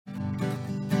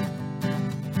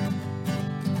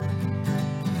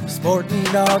Sporting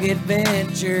Dog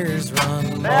Adventures,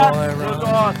 run, boy, That run. was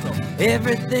awesome.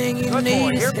 Everything you Good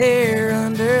need boy. is here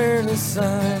under the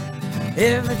sun.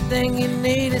 Everything you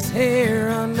need is here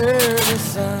under the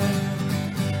sun.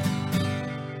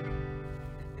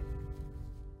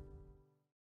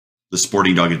 The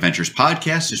Sporting Dog Adventures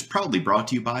podcast is proudly brought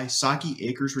to you by Saki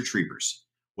Acres Retrievers.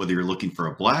 Whether you're looking for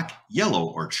a black,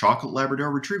 yellow, or chocolate Labrador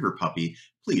Retriever puppy,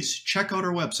 please check out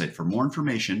our website for more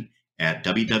information at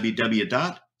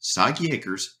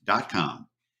www.sakiacres.com.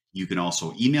 You can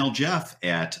also email Jeff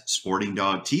at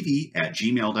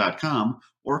sportingdogtv@gmail.com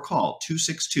or call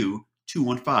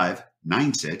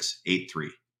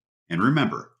 262-215-9683. And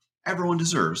remember, everyone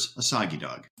deserves a Sagi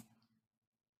dog.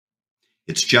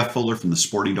 It's Jeff Fuller from the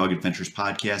Sporting Dog Adventures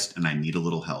podcast, and I need a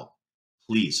little help.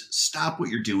 Please stop what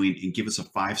you're doing and give us a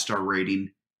 5-star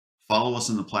rating. Follow us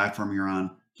on the platform you're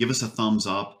on. Give us a thumbs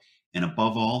up. And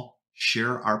above all,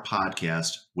 share our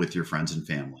podcast with your friends and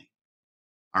family.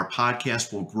 Our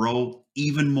podcast will grow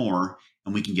even more,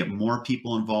 and we can get more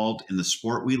people involved in the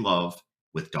sport we love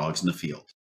with dogs in the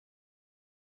field.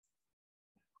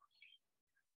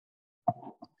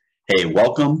 Hey,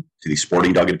 welcome to the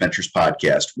Sporting Dog Adventures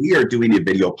podcast. We are doing a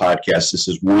video podcast. This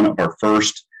is one of our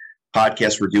first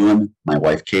podcasts we're doing. My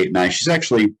wife, Kate, and I, she's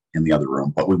actually in the other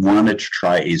room, but we wanted to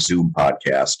try a Zoom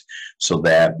podcast so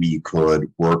that we could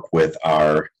work with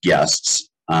our guests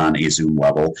on a Zoom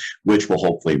level, which will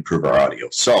hopefully improve our audio.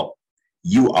 So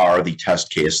you are the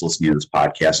test case listening to this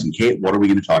podcast. And Kate, what are we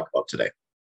going to talk about today?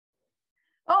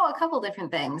 Oh, a couple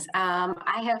different things.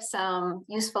 I have some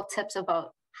useful tips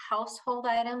about household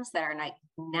items that are like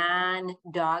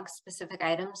non-dog specific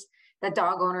items that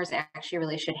dog owners actually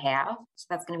really should have. So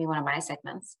that's going to be one of my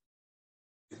segments.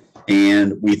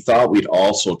 And we thought we'd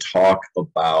also talk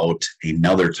about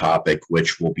another topic,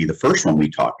 which will be the first one we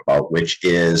talk about, which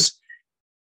is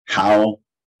how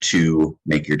to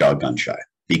make your dog gun shy.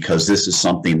 Because this is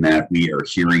something that we are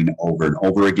hearing over and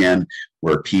over again,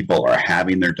 where people are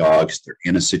having their dogs, they're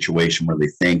in a situation where they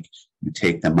think you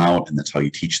take them out and that's how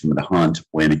you teach them to hunt,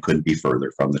 when it couldn't be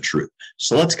further from the truth.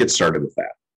 So let's get started with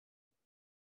that.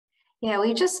 Yeah,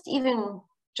 we just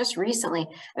recently,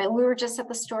 I mean, we were just at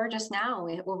the store just now.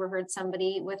 We overheard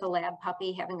somebody with a lab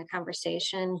puppy having a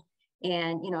conversation,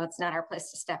 and, you know, it's not our place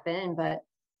to step in, but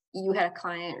you had a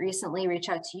client recently reach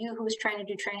out to you who was trying to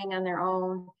do training on their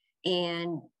own.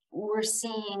 And we're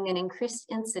seeing an increased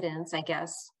incidence, I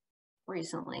guess,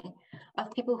 recently,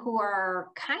 of people who are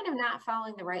kind of not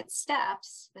following the right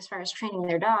steps as far as training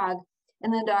their dog,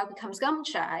 and the dog becomes gun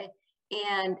shy.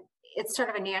 And it's sort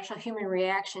of a natural human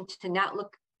reaction to not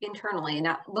look internally and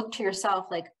not look to yourself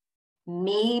like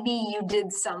maybe you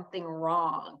did something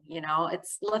wrong. You know,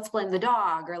 it's let's blame the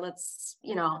dog, or let's,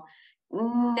 you know,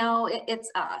 no,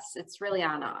 it's us. It's really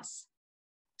on us.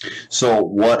 So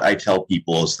what I tell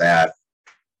people is that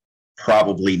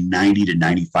probably 90 to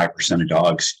 95% of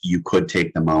dogs, you could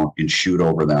take them out and shoot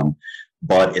over them,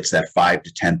 but it's that 5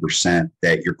 to 10%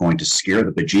 that you're going to scare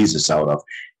the bejesus out of.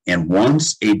 And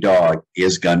once a dog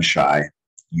is gun shy,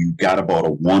 you got about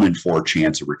a 1 in 4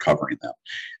 chance of recovering them.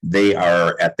 They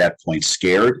are at that point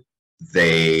scared.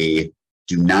 They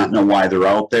do not know why they're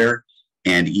out there.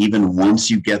 And even once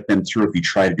you get them through, if you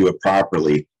try to do it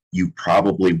properly, you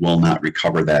probably will not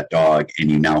recover that dog, and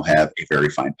you now have a very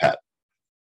fine pet.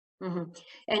 Mm-hmm.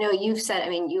 I know you've said, I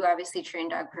mean, you obviously train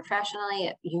dog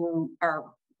professionally. You are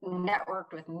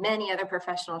networked with many other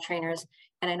professional trainers.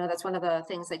 And I know that's one of the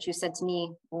things that you said to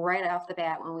me right off the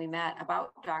bat when we met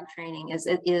about dog training, is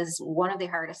it is one of the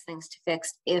hardest things to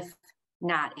fix, if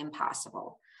not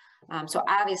impossible. So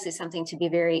obviously something to be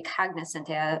very cognizant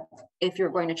of if you're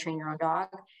going to train your own dog,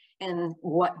 and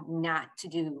what not to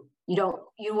do.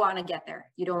 You want to get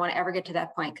there. You don't want to ever get to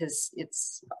that point, because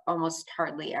it's almost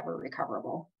hardly ever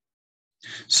recoverable.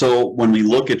 So when we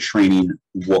look at training,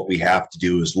 what we have to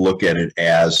do is look at it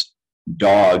as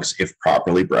dogs, if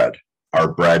properly bred,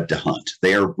 are bred to hunt.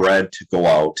 They are bred to go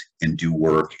out and do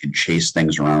work and chase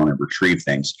things around and retrieve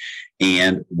things.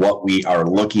 And what we are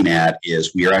looking at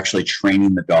is we are actually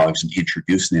training the dogs and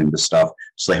introducing them to stuff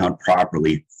so they hunt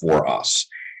properly for us.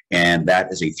 And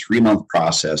that is a 3-month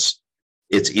process.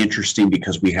 It's interesting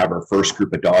because we have our first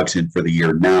group of dogs in for the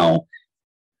year now.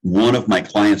 One of my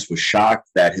clients was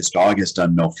shocked that his dog has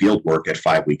done no field work at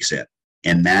 5 weeks in.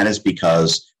 And that is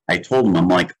because I told him, I'm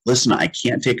like, listen, I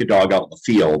can't take a dog out in the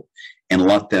field and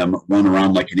let them run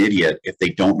around like an idiot if they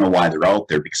don't know why they're out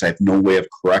there, because I have no way of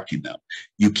correcting them.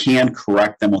 You can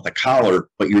correct them with a collar,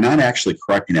 but you're not actually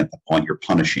correcting at the point, you're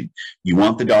punishing. You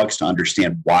want the dogs to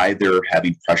understand why they're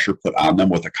having pressure put on them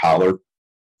with a collar,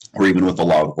 or even with a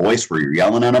loud voice where you're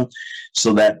yelling at them,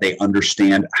 so that they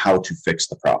understand how to fix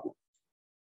the problem.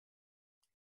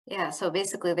 Yeah, so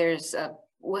basically there's,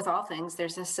 with all things,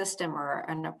 there's a system or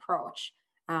an approach.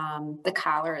 The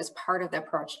collar is part of the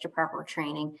approach to proper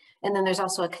training. And then there's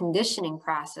also a conditioning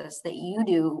process that you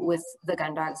do with the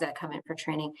gun dogs that come in for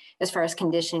training, as far as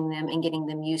conditioning them and getting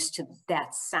them used to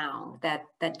that sound,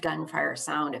 that gunfire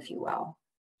sound, if you will.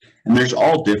 And there's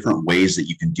all different ways that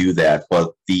you can do that,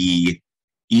 but the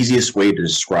easiest way to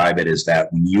describe it is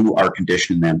that when you are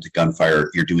conditioning them to gunfire,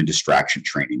 you're doing distraction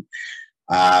training.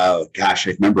 Gosh,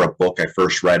 I remember a book I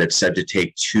first read, it said to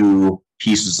take 2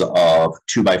 pieces of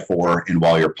 2x4 and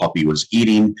while your puppy was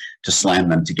eating, to slam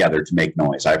them together to make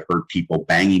noise. I've heard people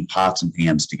banging pots and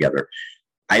pans together.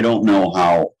 I don't know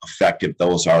how effective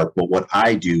those are, but what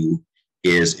I do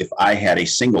is if I had a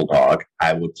single dog,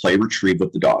 I would play retrieve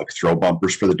with the dog, throw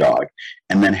bumpers for the dog,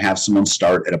 and then have someone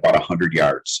start at about 100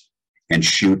 yards and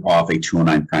shoot off a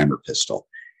 209 primer pistol.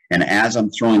 And as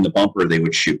I'm throwing the bumper, they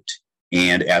would shoot.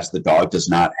 And as the dog does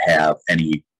not have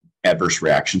any adverse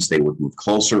reactions, they would move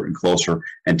closer and closer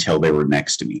until they were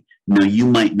next to me. Now, you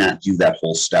might not do that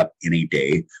whole step in a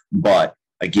day, but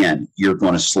again, you're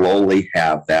going to slowly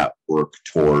have that work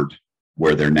toward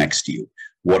where they're next to you.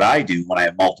 What I do when I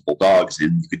have multiple dogs,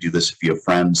 and you could do this if you have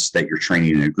friends that you're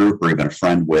training in a group or even a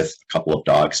friend with a couple of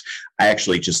dogs, I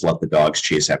actually just let the dogs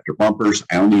chase after bumpers.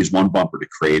 I only use one bumper to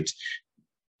create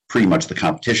pretty much the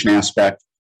competition aspect,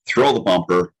 throw the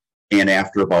bumper, and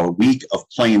after about a week of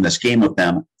playing this game with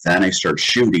them, then I start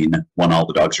shooting when all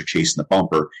the dogs are chasing the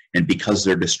bumper. And because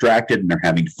they're distracted and they're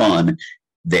having fun,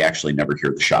 they actually never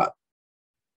hear the shot.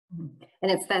 And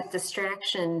it's that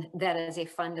distraction that is a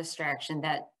fun distraction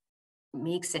that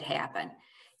makes it happen.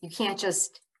 You can't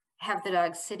just have the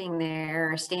dog sitting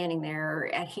there or standing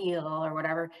there at heel or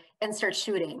whatever and start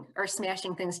shooting or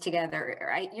smashing things together,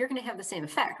 right? You're going to have the same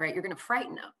effect, right? You're going to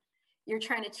frighten them. You're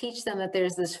trying to teach them that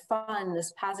there's this fun,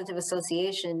 this positive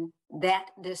association that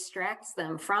distracts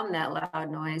them from that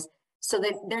loud noise, so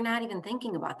that they're not even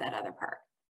thinking about that other part.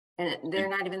 And they're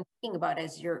not even thinking about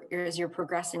as you're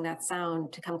progressing that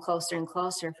sound to come closer and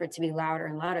closer for it to be louder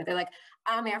and louder. They're like,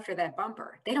 I'm after that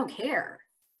bumper. They don't care.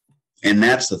 And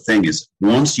that's the thing is,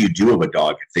 once you do have a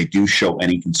dog, if they do show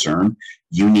any concern,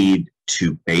 you need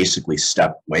to basically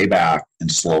step way back and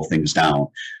slow things down.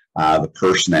 The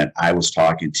person that I was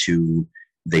talking to,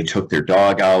 they took their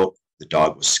dog out. The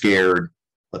dog was scared,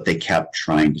 but they kept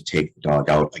trying to take the dog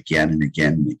out again and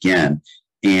again and again.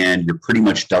 And you're pretty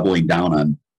much doubling down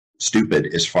on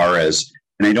stupid as far as,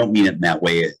 and I don't mean it in that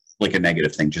way, like a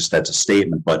negative thing, just that's a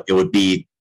statement, but it would be,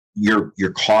 you're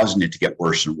causing it to get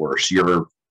worse and worse. You're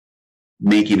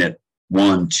making it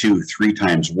 1, 2, 3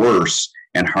 times worse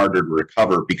and harder to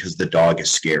recover because the dog is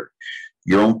scared.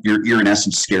 You're in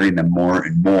essence scaring them more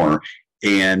and more.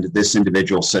 And this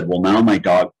individual said, well, now my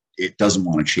dog, it doesn't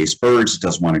want to chase birds. It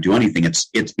doesn't want to do anything.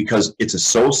 It's because it's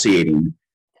associating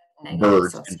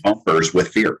birds and bumpers with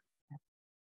fear.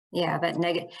 Yeah, that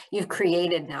negative, you've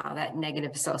created now that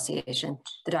negative association.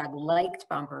 The dog liked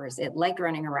bumpers. It liked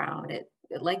running around. It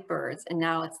liked birds. And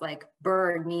now it's like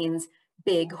bird means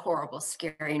big, horrible,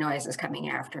 scary noises coming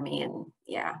after me. And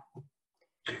yeah.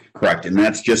 Correct. And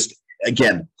that's just,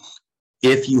 again,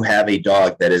 if you have a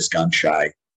dog that is gun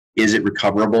shy, is it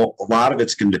recoverable? A lot of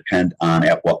it's going to depend on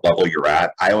at what level you're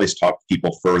at. I always talk to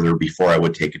people further before I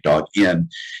would take a dog in,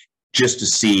 just to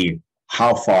see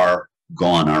how far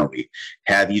gone are we.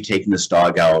 Have you taken this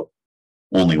dog out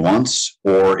only once,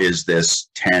 or is this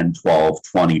 10, 12,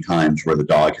 20 times where the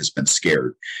dog has been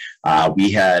scared?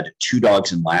 We had 2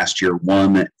 dogs in last year.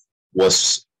 One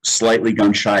was slightly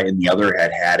gun shy and the other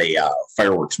had a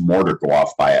fireworks mortar go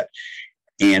off by it.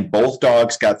 And both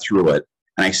dogs got through it.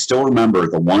 And I still remember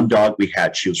the one dog we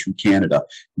had, she was from Canada.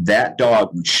 That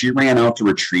dog, when she ran out to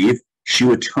retrieve, she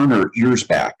would turn her ears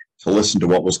back to listen to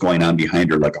what was going on behind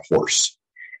her like a horse.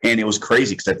 And it was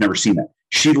crazy because I've never seen that.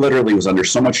 She literally was under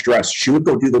so much stress. She would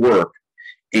go do the work.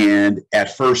 And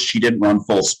at first, she didn't run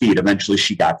full speed. Eventually,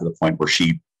 she got to the point where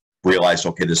she realized,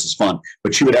 okay, this is fun.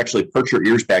 But she would actually perch her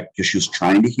ears back because she was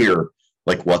trying to hear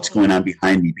like what's going on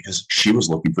behind me, because she was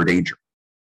looking for danger.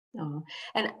 Oh,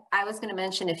 and I was going to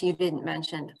mention, if you didn't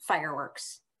mention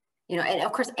fireworks, you know, and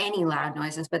of course, any loud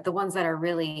noises, but the ones that are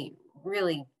really,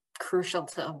 really crucial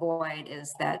to avoid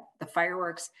is that the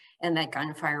fireworks and that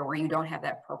gunfire where you don't have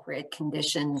that appropriate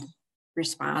conditioned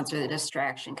response or the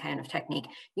distraction kind of technique.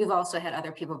 You've also had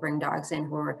other people bring dogs in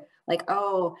who are like,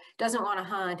 oh, doesn't want to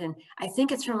hunt. And I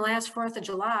think it's from last 4th of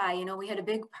July, you know, we had a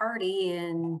big party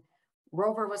and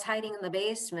Rover was hiding in the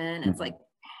basement. It's like,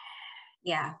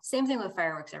 yeah, same thing with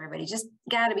fireworks, everybody. Just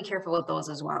got to be careful with those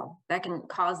as well. That can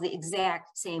cause the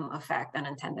exact same effect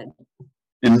unintended.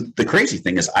 And the crazy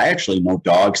thing is, I actually know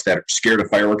dogs that are scared of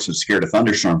fireworks and scared of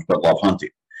thunderstorms, but love hunting.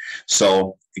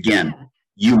 So again,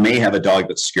 you may have a dog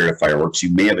that's scared of fireworks.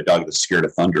 You may have a dog that's scared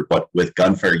of thunder, but with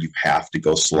gunfire, you have to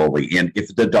go slowly. And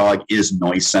if the dog is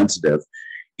noise sensitive,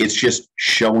 it's just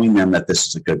showing them that this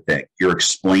is a good thing. You're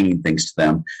explaining things to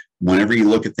them. Whenever you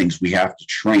look at things, we have to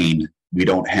train. We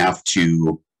don't have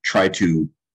to try to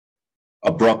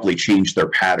abruptly change their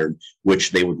pattern,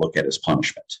 which they would look at as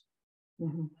punishment.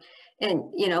 Mm-hmm. And,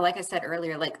 you know, like I said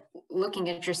earlier, like looking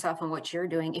at yourself and what you're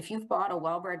doing, if you've bought a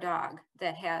well-bred dog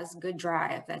that has good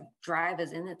drive, that drive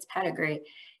is in its pedigree,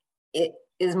 it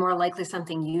is more likely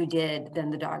something you did than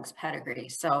the dog's pedigree.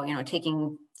 So, you know,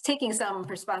 taking some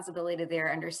responsibility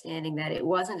there, understanding that it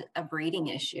wasn't a breeding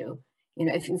issue. You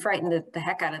know, if you frighten the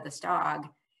heck out of this dog,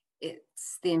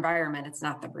 it's the environment, it's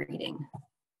not the breeding.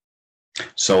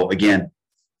 So again,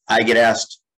 I get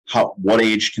asked, what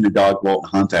age can a dog go out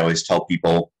and hunt? I always tell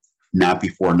people not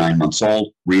before 9 months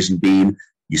old. Reason being,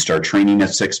 you start training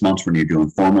at 6 months when you're doing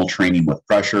formal training with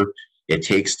pressure. It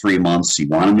takes 3 months. You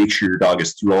want to make sure your dog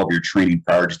is through all of your training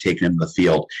prior to taking him to the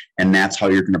field. And that's how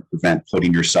you're going to prevent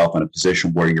putting yourself in a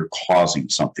position where you're causing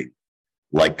something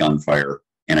like gunfire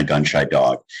in a gun-shy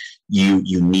dog. You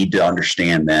need to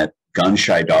understand that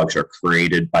gun-shy dogs are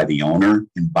created by the owner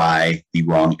and by the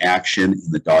wrong action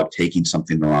and the dog taking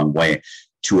something the wrong way.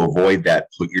 To avoid that,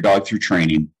 put your dog through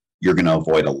training. You're going to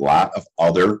avoid a lot of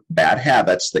other bad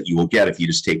habits that you will get if you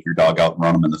just take your dog out and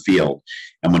run them in the field.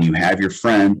 And when you have your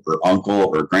friend or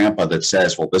uncle or grandpa that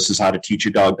says, well, this is how to teach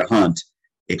a dog to hunt,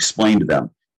 explain to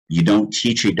them. You don't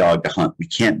teach a dog to hunt. We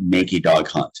can't make a dog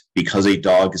hunt. Because a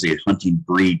dog is a hunting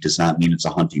breed does not mean it's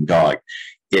a hunting dog.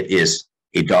 It is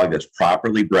a dog that's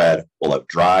properly bred, will have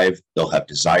drive, they'll have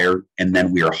desire, and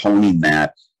then we are honing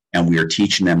that, and we are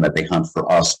teaching them that they hunt for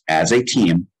us as a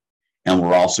team. And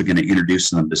we're also going to introduce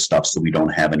them to stuff so we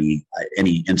don't have any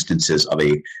instances of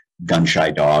a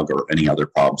gun-shy dog or any other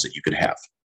problems that you could have.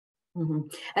 Mm-hmm.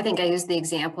 I think I used the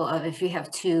example of if you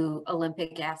have two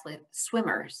Olympic athlete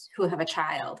swimmers who have a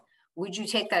child, would you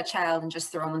take that child and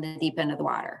just throw them in the deep end of the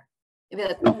water? It'd be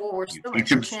like, no, well, we're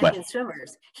swimmers, we're champion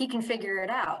swimmers. He can figure it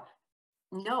out.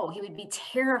 No, he would be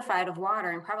terrified of water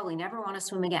and probably never want to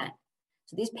swim again.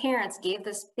 So these parents gave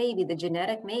this baby the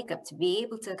genetic makeup to be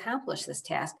able to accomplish this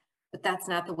task, but that's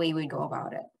not the way we go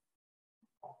about it.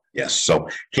 Yes. So,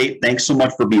 Kate, thanks so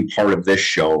much for being part of this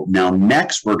show. Now,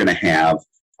 next, we're going to have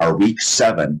our week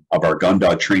 7 of our gun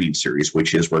dog training series,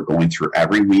 which is we're going through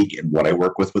every week and what I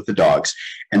work with the dogs.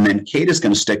 And then Kate is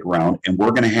going to stick around, and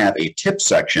we're going to have a tip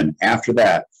section after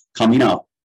that coming up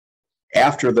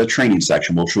after the training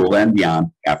section, which will then be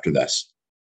on after this.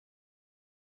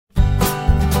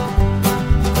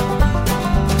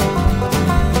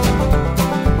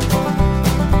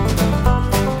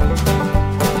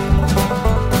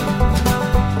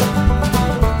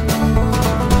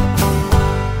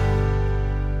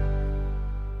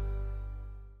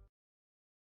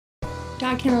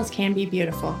 Dog kennels can be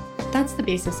beautiful. That's the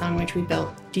basis on which we built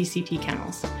DCT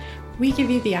Kennels. We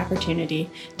give you the opportunity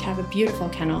to have a beautiful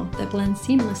kennel that blends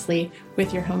seamlessly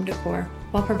with your home decor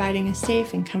while providing a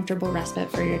safe and comfortable respite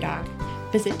for your dog.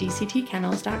 Visit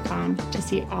dctkennels.com to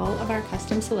see all of our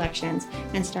custom selections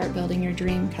and start building your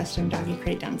dream custom doggy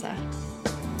credenza.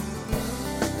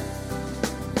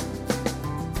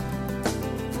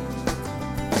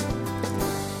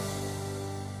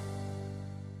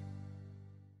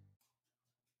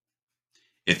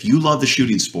 If you love the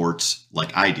shooting sports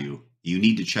like I do, you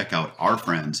need to check out our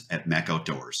friends at MEC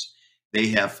Outdoors. They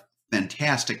have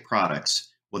fantastic products,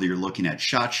 whether you're looking at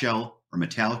shot shell or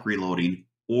metallic reloading,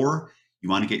 or you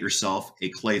want to get yourself a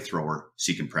clay thrower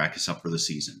so you can practice up for the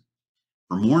season.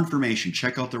 For more information,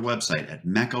 check out their website at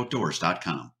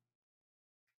mecoutdoors.com.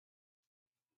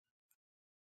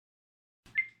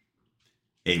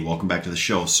 Hey, welcome back to the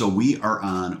show. So we are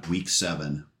on week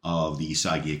 7 of the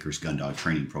Soggy Acres Gun Dog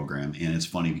Training Program. And it's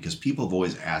funny because people have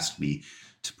always asked me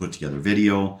to put together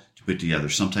video, to put together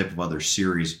some type of other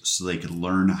series so they could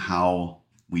learn how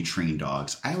we train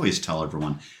dogs. I always tell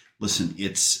everyone, listen,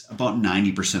 it's about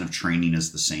 90% of training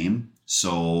is the same.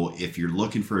 So if you're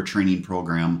looking for a training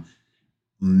program,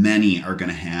 many are going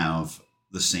to have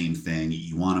the same thing.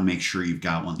 You want to make sure you've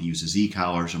got one that uses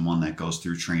e-collars and one that goes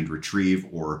through trained retrieve,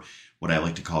 or what I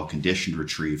like to call conditioned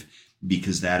retrieve,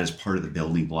 because that is part of the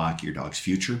building block of your dog's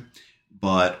future.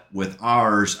 But with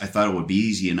ours, I thought it would be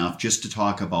easy enough just to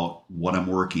talk about what I'm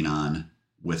working on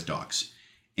with dogs.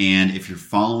 And if you're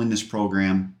following this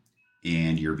program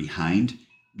and you're behind,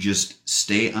 just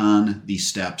stay on the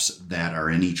steps that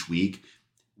are in each week.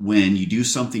 When you do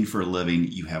something for a living,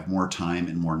 you have more time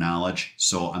and more knowledge.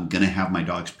 So I'm going to have my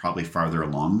dogs probably farther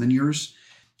along than yours.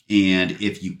 And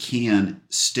if you can,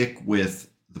 stick with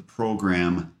the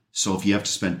program. So if you have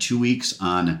to spend 2 weeks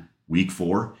on week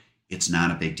 4, it's not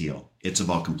a big deal. It's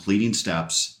about completing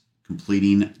steps,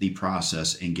 completing the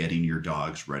process, and getting your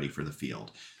dogs ready for the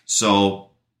field.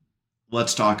 So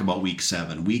let's talk about week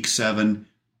 7. Week 7,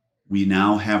 we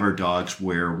now have our dogs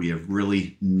where we have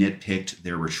really nitpicked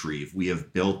their retrieve. We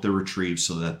have built the retrieve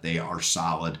so that they are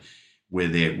solid, where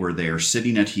they are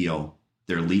sitting at heel,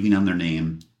 they're leaving on their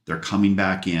name, they're coming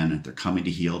back in, they're coming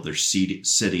to heel, they're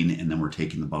sitting, and then we're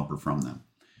taking the bumper from them.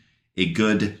 A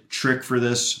good trick for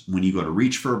this, when you go to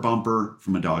reach for a bumper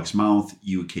from a dog's mouth,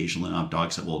 you occasionally have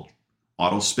dogs that will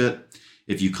auto spit.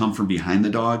 If you come from behind the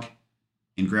dog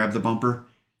and grab the bumper,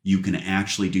 you can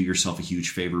actually do yourself a huge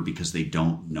favor because they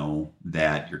don't know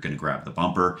that you're going to grab the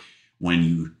bumper. When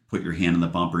you put your hand on the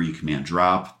bumper, you command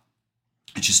drop.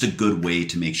 It's just a good way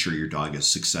to make sure your dog is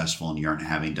successful and you aren't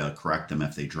having to correct them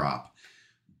if they drop.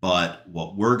 But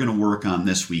what we're going to work on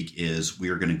this week is we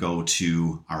are going to go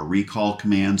to our recall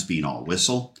commands being all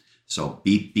whistle. So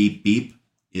beep, beep, beep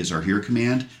is our here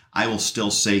command. I will still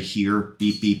say here,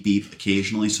 beep, beep, beep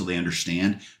occasionally so they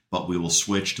understand, but we will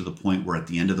switch to the point where at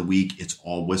the end of the week, it's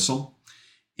all whistle.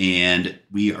 And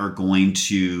we are going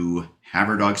to have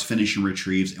our dogs finish and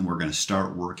retrieves, and we're going to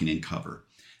start working in cover.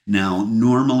 Now,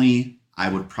 normally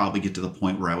I would probably get to the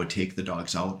point where I would take the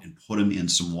dogs out and put them in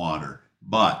some water,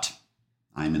 but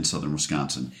I'm in southern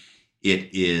Wisconsin. It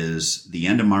is the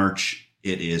end of March.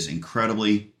 It is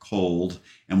incredibly cold,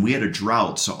 and we had a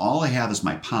drought. So all I have is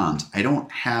my ponds. I don't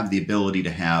have the ability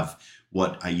to have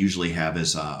what I usually have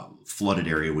is a flooded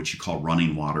area, which you call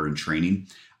running water in training.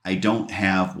 I don't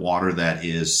have water that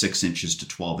is 6 inches to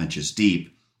 12 inches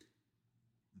deep.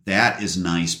 That is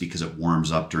nice because it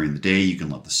warms up during the day. You can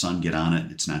let the sun get on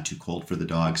it. It's not too cold for the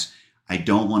dogs. I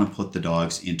don't want to put the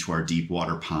dogs into our deep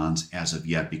water ponds as of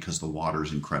yet because the water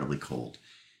is incredibly cold.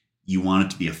 You want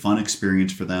it to be a fun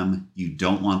experience for them. You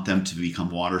don't want them to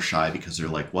become water shy because they're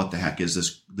like, what the heck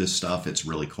is this stuff? It's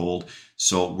really cold.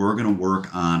 So we're going to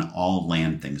work on all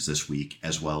land things this week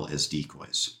as well as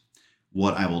decoys.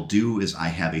 What I will do is I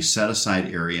have a set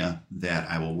aside area that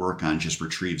I will work on just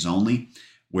retrieves only,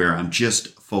 where I'm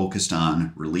just focused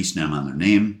on releasing them on their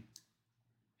name,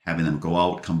 having them go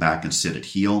out, come back and sit at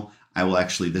heel. I will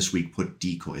actually this week put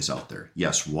decoys out there.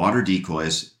 Yes, water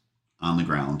decoys on the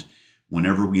ground.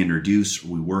 Whenever we introduce,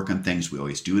 we work on things, we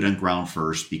always do it on ground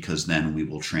first because then we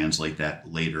will translate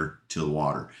that later to the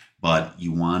water. But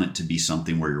you want it to be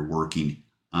something where you're working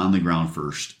on the ground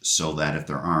first so that if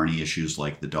there are any issues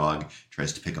like the dog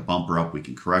tries to pick a bumper up, we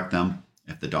can correct them.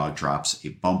 If the dog drops a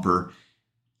bumper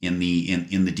in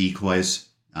the decoys,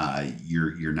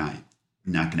 you're not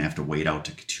going to have to wait out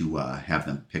to have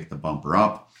them pick the bumper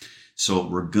up. So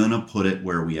we're going to put it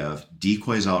where we have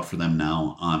decoys out for them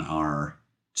now on our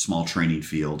small training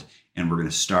field, and we're going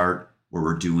to start where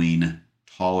we're doing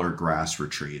taller grass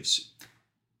retrieves.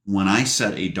 When I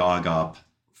set a dog up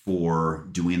for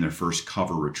doing their first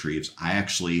cover retrieves, I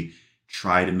actually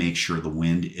try to make sure the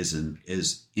wind is in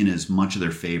as much of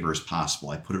their favor as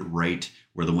possible. I put it right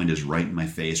where the wind is right in my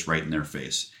face, right in their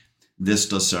face. This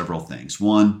does several things.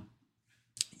 One,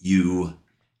 you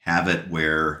have it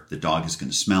where the dog is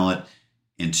going to smell it,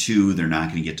 and two, they're not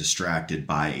going to get distracted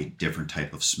by a different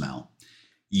type of smell.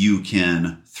 You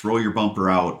can throw your bumper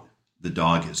out. The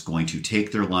dog is going to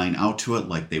take their line out to it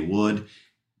like they would,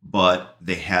 but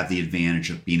they have the advantage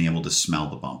of being able to smell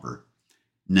the bumper.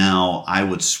 Now, I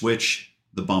would switch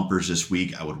the bumpers this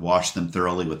week. I would wash them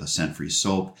thoroughly with a scent-free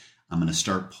soap. I'm going to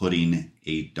start putting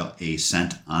a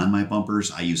scent on my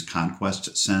bumpers. I use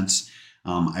Conquest scents.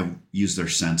 I've used their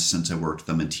scents since I worked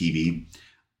them in TV.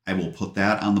 I will put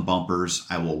that on the bumpers.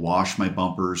 I will wash my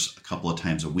bumpers a couple of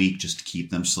times a week just to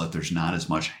keep them so that there's not as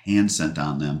much hand scent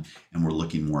on them and we're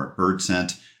looking more at bird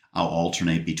scent. I'll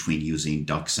alternate between using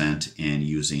duck scent and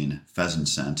using pheasant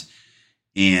scent.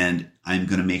 And I'm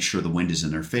going to make sure the wind is in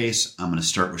their face. I'm going to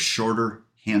start with shorter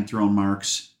hand-thrown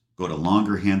marks, go to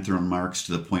longer hand-thrown marks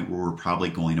to the point where we're probably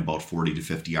going about 40 to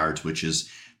 50 yards, which is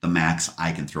the max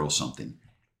I can throw something.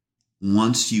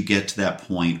 Once you get to that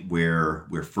point where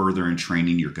we're further in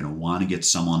training, you're going to want to get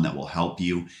someone that will help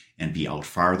you and be out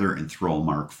farther and throw a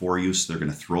mark for you. So they're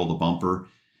going to throw the bumper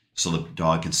so the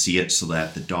dog can see it so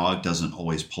that the dog doesn't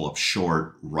always pull up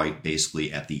short right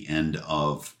basically at the end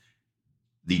of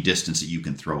the distance that you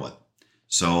can throw it.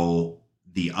 So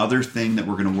the other thing that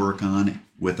we're going to work on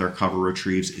with our cover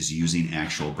retrieves is using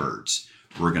actual birds.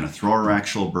 We're going to throw our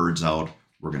actual birds out.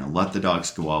 We're going to let the dogs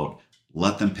go out,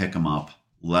 let them pick them up,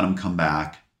 let them come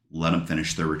back, let them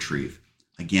finish their retrieve.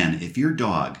 Again, if your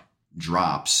dog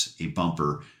drops a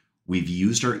bumper, we've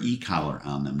used our e-collar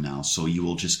on them now, so you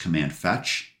will just command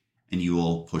fetch and you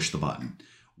will push the button.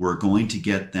 We're going to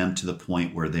get them to the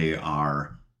point where they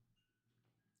are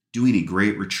doing a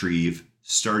great retrieve,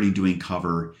 starting doing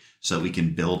cover so that we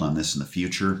can build on this in the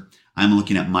future. I'm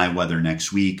looking at my weather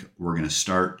next week. We're going to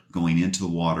start going into the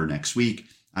water next week.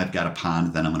 I've got a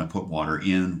pond that I'm going to put water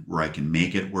in where I can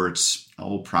make it where it's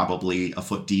probably a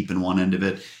foot deep in one end of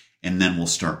it. And then we'll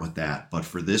start with that. But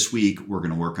for this week, we're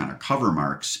going to work on our cover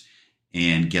marks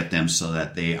and get them so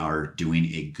that they are doing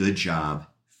a good job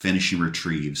finishing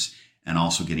retrieves and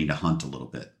also getting to hunt a little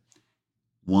bit.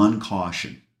 One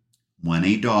caution: when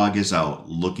a dog is out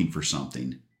looking for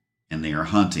something and they are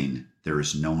hunting, there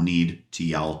is no need to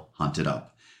yell, "Hunt it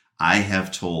up." I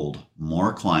have told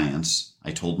more clients,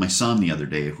 I told my son the other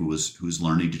day who's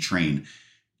learning to train,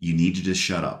 you need to just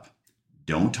shut up.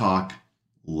 Don't talk,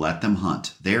 let them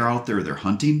hunt. They're out there, they're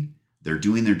hunting, they're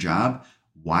doing their job.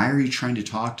 Why are you trying to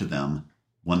talk to them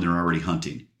when they're already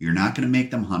hunting? You're not going to make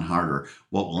them hunt harder.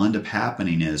 What will end up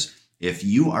happening is, if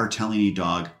you are telling a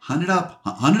dog, hunt it up,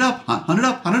 hunt it up, hunt it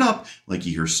up, hunt it up, like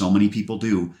you hear so many people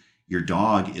do, your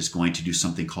dog is going to do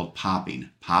something called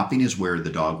popping. Popping is where the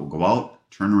dog will go out,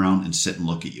 turn around, and sit and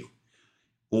look at you.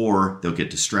 Or they'll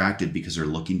get distracted because they're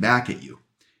looking back at you.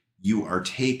 You are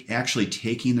actually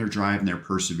taking their drive and their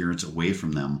perseverance away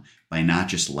from them by not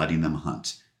just letting them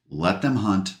hunt. Let them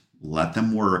hunt, let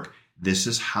them work. This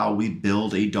is how we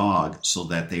build a dog so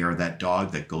that they are that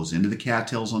dog that goes into the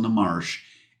cattails on the marsh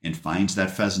and finds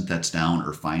that pheasant that's down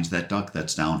or finds that duck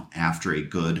that's down after a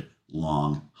good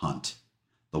long hunt.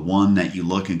 The one that you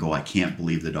look and go, I can't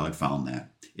believe the dog found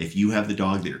that. If you have the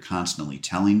dog that you're constantly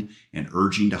telling and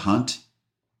urging to hunt,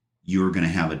 you're going to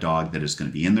have a dog that is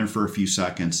going to be in there for a few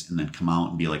seconds and then come out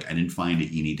and be like, I didn't find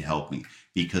it, you need to help me,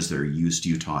 because they're used to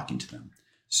you talking to them.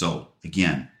 So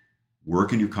again,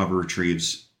 work on your cover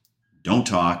retrieves. Don't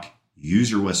talk, use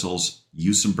your whistles,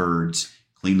 use some birds,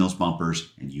 clean those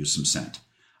bumpers, and use some scent.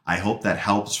 I hope that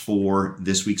helps for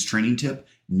this week's training tip.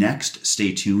 Next,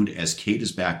 stay tuned as Kate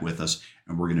is back with us,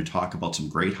 and we're going to talk about some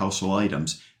great household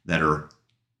items that are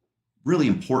really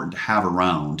important to have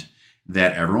around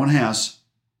that everyone has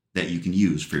that you can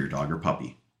use for your dog or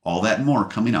puppy. All that and more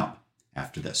coming up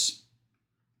after this.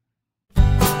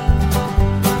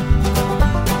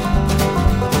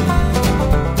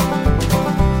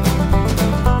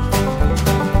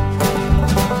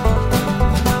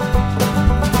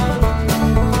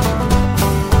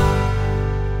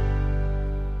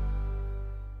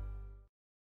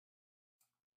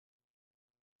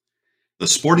 The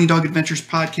Sporting Dog Adventures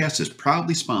podcast is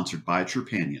proudly sponsored by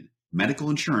Trupanion, medical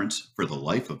insurance for the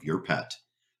life of your pet.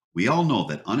 We all know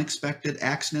that unexpected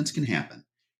accidents can happen.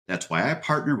 That's why I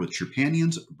partner with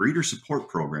Trupanion's Breeder Support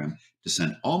Program to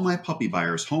send all my puppy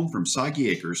buyers home from Soggy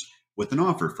Acres with an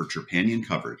offer for Trupanion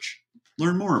coverage.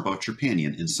 Learn more about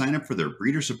Trupanion and sign up for their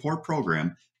Breeder Support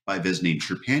Program by visiting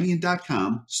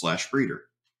trupanion.com/breeder.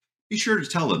 Be sure to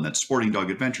tell them that Sporting Dog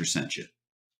Adventures sent you.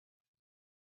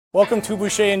 Welcome to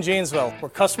Boucher in Janesville, where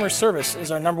customer service is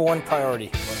our #1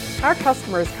 priority. Our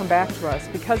customers come back to us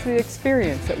because of the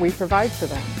experience that we provide for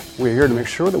them. We're here to make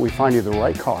sure that we find you the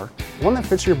right car, one that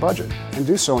fits your budget, and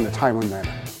do so in a timely manner.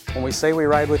 When we say we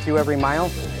ride with you every mile,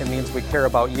 it means we care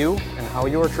about you and how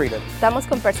you are treated. Estamos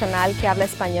con personal que habla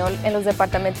español en los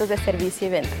departamentos de servicio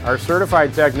y venta. Our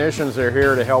certified technicians are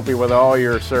here to help you with all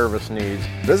your service needs.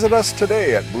 Visit us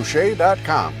today at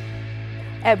Boucher.com.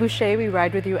 At Boucher, we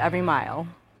ride with you every mile.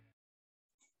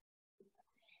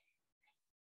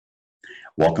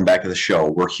 Welcome back to the show.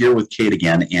 We're here with Kate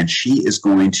again, and she is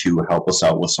going to help us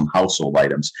out with some household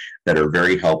items that are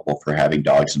very helpful for having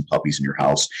dogs and puppies in your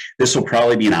house. This will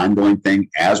probably be an ongoing thing.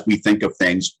 As we think of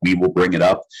things, we will bring it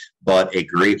up, but a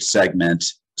great segment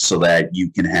so that you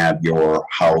can have your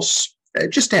house,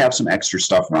 just to have some extra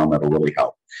stuff around that will really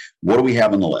help. What do we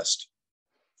have on the list?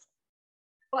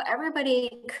 Well, everybody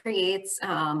creates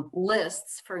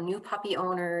lists for new puppy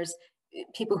owners,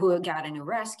 people who have got a new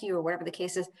rescue or whatever the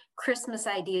case is, Christmas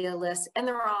idea lists, and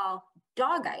they're all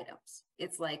dog items.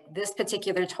 It's like this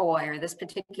particular toy or this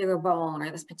particular bone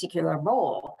or this particular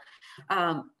bowl.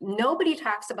 Nobody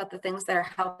talks about the things that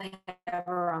are helping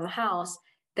around the house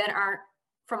that aren't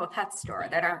from a pet store,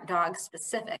 that aren't dog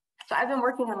specific. So I've been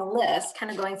working on a list, kind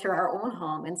of going through our own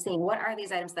home and seeing what are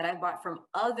these items that I've bought from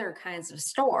other kinds of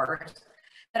stores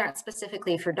that aren't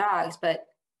specifically for dogs, but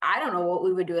I don't know what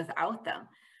we would do without them.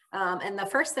 And the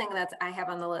first thing that I have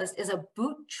on the list is a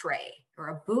boot tray or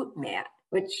a boot mat,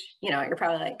 which, you're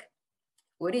probably like,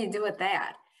 what do you do with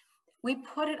that? We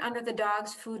put it under the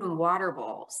dog's food and water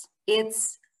bowls.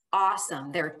 It's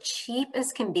awesome. They're cheap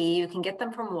as can be. You can get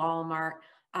them from Walmart.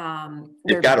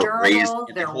 They've got a raised,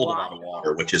 they hold a lot of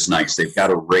water, which is nice. They've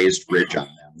got a raised ridge on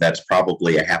them. That's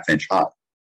probably a half-inch high.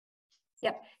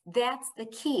 Yep, that's the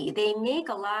key. They make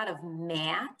a lot of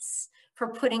mats for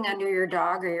putting under your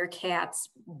dog or your cat's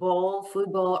bowl,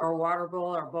 food bowl or water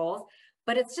bowl or both,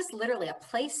 but it's just literally a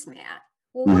placemat.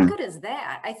 Well, what good is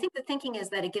that? I think the thinking is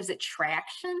that it gives it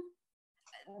traction.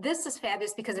 This is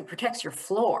fabulous because it protects your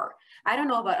floor. I don't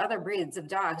know about other breeds of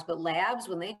dogs, but labs,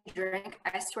 when they drink,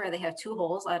 I swear they have 2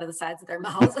 holes out of the sides of their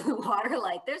mouths in the water.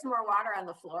 Like there's more water on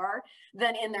the floor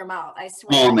than in their mouth. I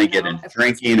swear. Well, and they get into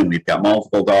drinking, and we've got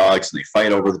multiple dogs, and they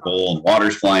fight over the bowl, and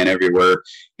water's flying everywhere.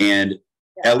 And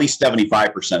at least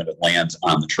 75% of it lands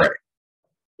on the tray.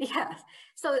 Yeah.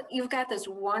 So you've got this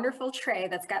wonderful tray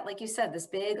that's got, like you said, this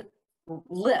big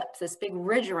lip, this big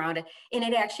ridge around it, and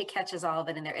it actually catches all of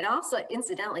it in there. It also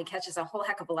incidentally catches a whole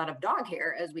heck of a lot of dog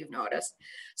hair, as we've noticed.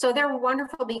 So they're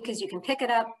wonderful because you can pick it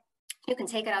up, you can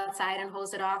take it outside and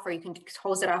hose it off, or you can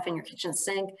hose it off in your kitchen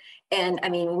sink. And I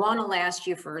mean, one will last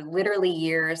you for literally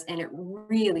years, and it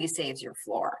really saves your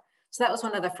floor. So that was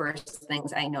one of the first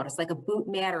things I noticed, like a boot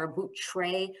mat or a boot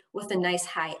tray with a nice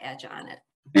high edge on it.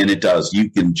 And it does. You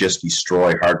can just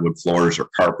destroy hardwood floors or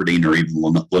carpeting or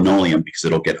even linoleum, because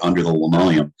it'll get under the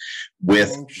linoleum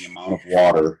with the amount of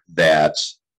water that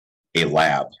a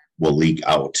lab will leak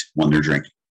out when they're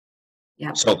drinking.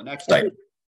 Yeah. So the next item.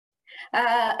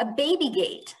 A baby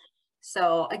gate.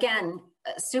 So again,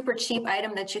 a super cheap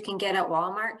item that you can get at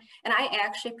Walmart. And I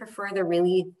actually prefer the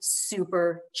really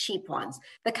super cheap ones.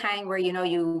 The kind where, you know,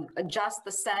 you adjust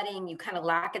the setting, you kind of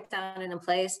lock it down in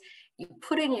place. You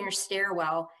put it in your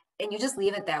stairwell and you just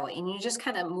leave it that way. And you just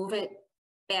kind of move it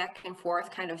back and forth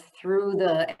kind of through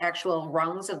the actual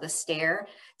rungs of the stair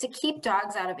to keep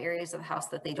dogs out of areas of the house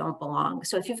that they don't belong.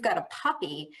 So if you've got a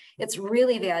puppy, it's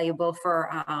really valuable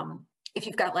for, if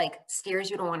you've got like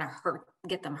stairs you don't want to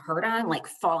get them hurt on, like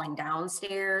falling down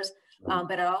stairs.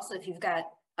 But also if you've got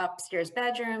upstairs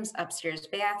bedrooms, upstairs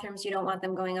bathrooms, you don't want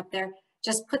them going up there,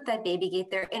 just put that baby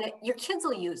gate there, and your kids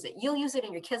will use it. You'll use it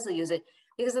and your kids will use it,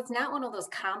 because it's not one of those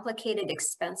complicated,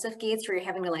 expensive gates where you're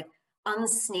having to like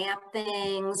unsnap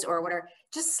things or whatever.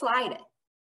 Just slide it.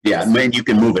 Yeah, and you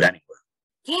can move it anywhere.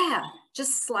 Yeah,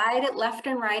 just slide it left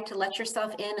and right to let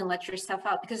yourself in and let yourself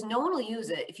out, because no one will use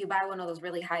it if you buy one of those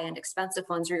really high-end expensive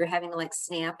ones where you're having to like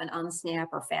snap and unsnap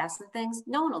or fasten things.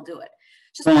 No one will do it.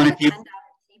 Just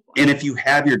and if you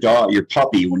have your dog, your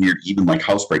puppy, when you're even like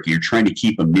housebreaking, you're trying to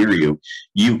keep them near you,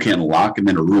 you can lock them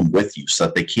in a room with you so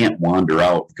that they can't wander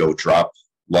out and go drop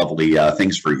lovely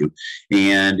things for you.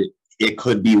 And it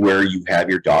could be where you have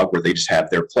your dog where they just have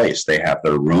their place. They have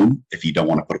their room. If you don't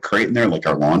want to put a crate in there, like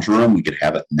our laundry room, we could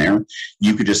have it in there.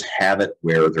 You could just have it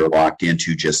where they're locked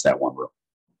into just that one room.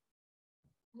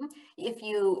 If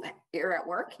you're at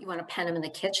work, you want to pen them in the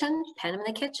kitchen, pen them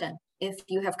in the kitchen. If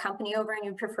you have company over and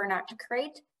you prefer not to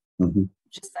crate,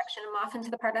 just section them off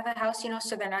into the part of the house, you know,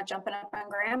 so they're not jumping up on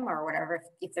grandma or whatever,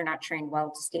 if they're not trained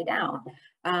well to stay down.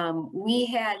 We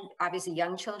had obviously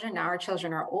young children. Now our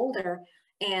children are older.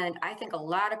 And I think a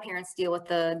lot of parents deal with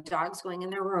the dogs going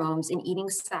in their rooms and eating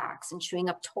socks and chewing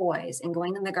up toys and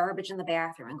going in the garbage in the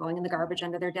bathroom and going in the garbage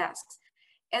under their desks.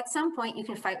 At some point, you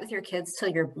can fight with your kids till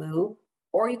you're blue,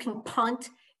 or you can punt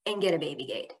and get a baby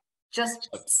gate. Just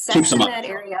section that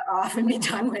area off and be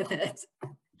done with it.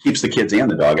 Keeps the kids and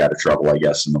the dog out of trouble, I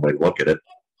guess, in the way to look at it.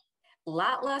 A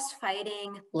lot less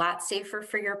fighting, a lot safer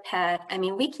for your pet. I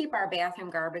mean, we keep our bathroom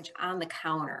garbage on the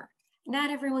counter. Not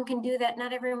everyone can do that.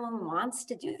 Not everyone wants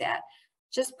to do that.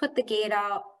 Just put the gate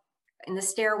out in the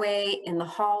stairway, in the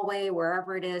hallway,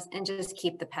 wherever it is, and just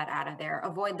keep the pet out of there.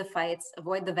 Avoid the fights,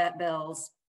 avoid the vet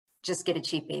bills. Just get a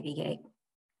cheap baby gate.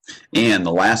 And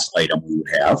the last item we would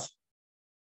have.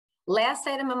 Last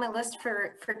item on my list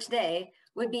for today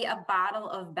would be a bottle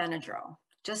of Benadryl.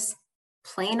 Just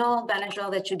plain old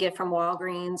Benadryl that you get from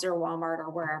Walgreens or Walmart or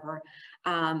wherever.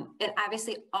 And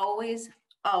obviously always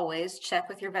check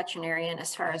with your veterinarian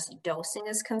as far as dosing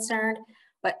is concerned.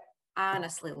 But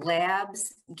honestly,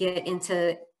 labs get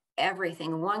into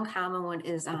everything. One common one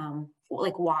is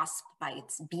like wasp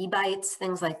bites, bee bites,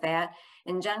 things like that.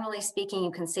 And generally speaking,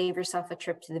 you can save yourself a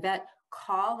trip to the vet,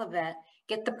 call the vet,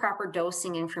 get the proper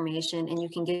dosing information, and you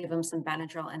can give them some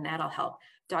Benadryl, and that'll help.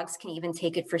 Dogs can even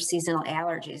take it for seasonal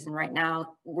allergies. And right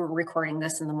now we're recording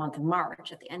this in the month of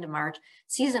March. At the end of March,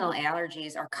 seasonal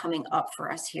allergies are coming up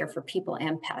for us here for people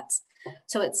and pets.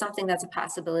 So it's something that's a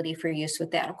possibility for use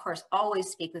with that. Of course, always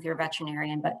speak with your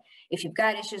veterinarian, but if you've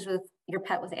got issues with your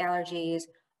pet with allergies,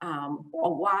 a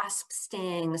wasp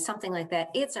sting, something like that,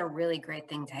 it's a really great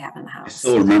thing to have in the house. I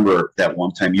still remember that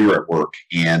one time you were at work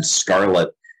and Scarlett,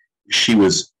 she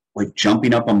was like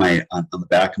jumping up on the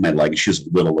back of my leg. She was a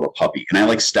little puppy. And I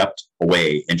like stepped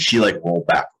away and she like rolled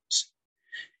backwards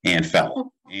and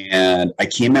fell. And I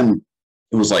came in,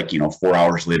 it was like, 4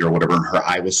 hours later or whatever, and her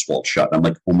eye was swelled shut. I'm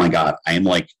like, oh my God, I am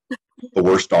like the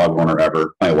worst dog owner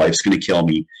ever. My wife's going to kill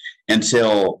me.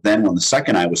 Until then, when the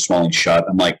second eye was swelling shut,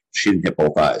 I'm like, she didn't hit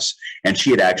both eyes. And she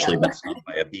had actually been stung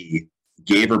by a bee,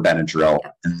 gave her Benadryl,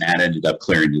 and that ended up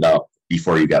clearing it up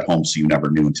before you got home. So you never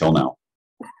knew until now.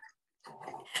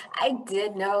 I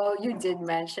did know, you did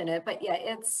mention it, but yeah,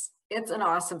 it's an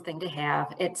awesome thing to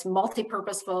have. It's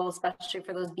multi-purposeful, especially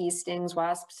for those bee stings,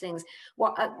 wasp stings.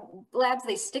 Well, labs,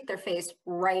 they stick their face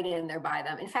right in there by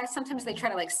them. In fact, sometimes they try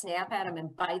to like snap at them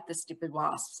and bite the stupid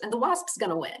wasps, and the wasp's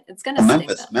going to win. It's going to sting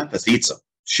them. Memphis eats them.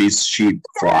 She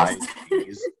flies.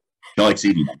 She likes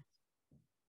eating them.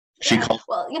 She calls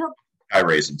sky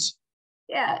raisins.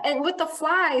 Yeah, and with the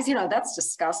flies, that's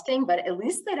disgusting, but at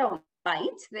least they don't bite.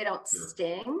 They don't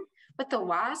sting. But the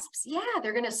wasps,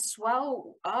 they're going to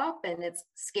swell up, and it's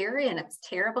scary and it's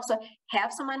terrible. So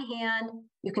have some on hand.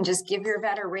 You can just give your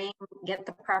vet a ring, get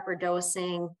the proper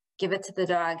dosing, give it to the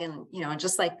dog. And,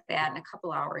 just like that, in a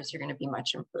couple hours, you're going to be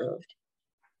much improved.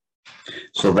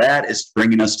 So that is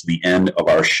bringing us to the end of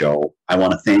our show. I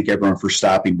want to thank everyone for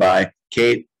stopping by.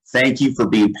 Kate, thank you for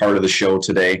being part of the show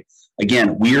today.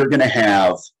 Again, we are going to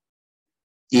have,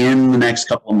 in the next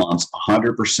couple of months,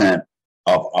 100%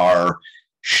 of our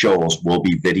shows will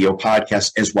be video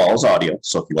podcasts as well as audio.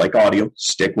 So if you like audio,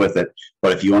 stick with it.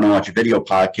 But if you want to watch a video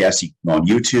podcast, you can go on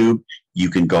YouTube,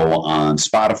 you can go on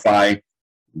Spotify,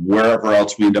 wherever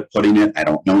else we end up putting it. I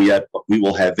don't know yet, but we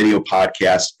will have video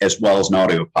podcasts as well as an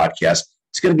audio podcast.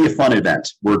 It's going to be a fun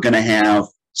event. We're going to have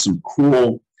some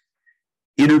cool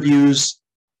interviews,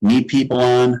 meet people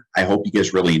on. I hope you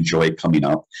guys really enjoyed coming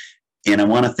up. And I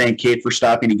want to thank Kate for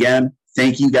stopping again.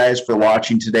 Thank you guys for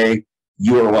watching today.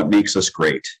 You are what makes us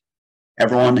great.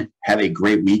 Everyone, have a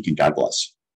great week and God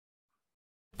bless.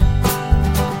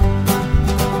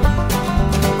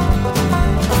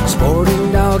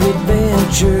 Sporting dog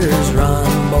adventures,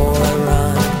 run, boy,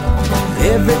 run.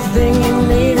 Everything you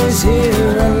need is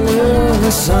here under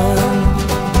the sun.